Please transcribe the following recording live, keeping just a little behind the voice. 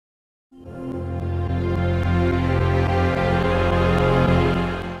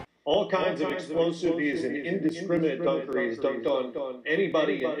all kinds of explosives and indiscriminate dunkeries dunked on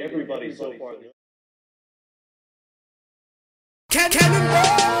anybody and everybody so far.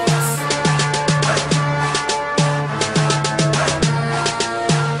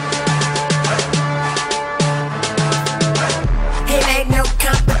 It ain't no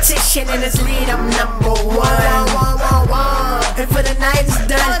competition in this lead, I'm #1. And for the night is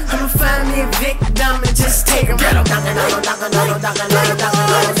done, I'ma find me a victim and just take him. Get him.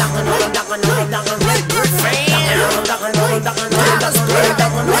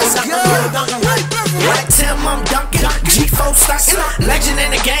 Like Tim, I'm dunking, G4 stunting. Legend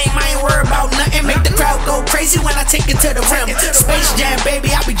in the game, I ain't worried about nothing. Make the crowd go crazy when I take it to the rim. Space Jam, baby,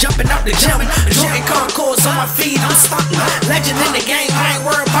 I be jumping out the gym. Joint concourse on my feet, I'm stunting. Legend in the game, I ain't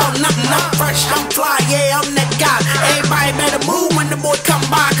worried about nothing. I'm fresh, I'm fly, yeah, I'm that guy. Everybody better move when the boy come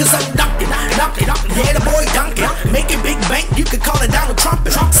by, cause I'm dunking, yeah, the boy dunking. Making big bank, you can call it Donald Trump.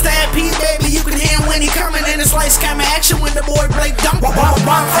 Stampede, baby, you can hear him when he coming in. It's like scammer action when the boy Blake dunk.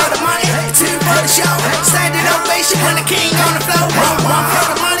 One for the money, two for the show. Standing ovation when the king on the floor. One for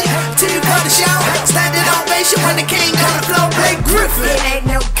the money, two for the show. Standing ovation when the king on the floor. Blake Griffin. It ain't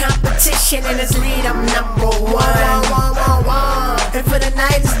no competition in this lead, I'm #1. And for the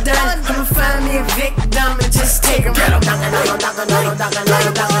night is done, I'ma find me a victim and just take him. Get him.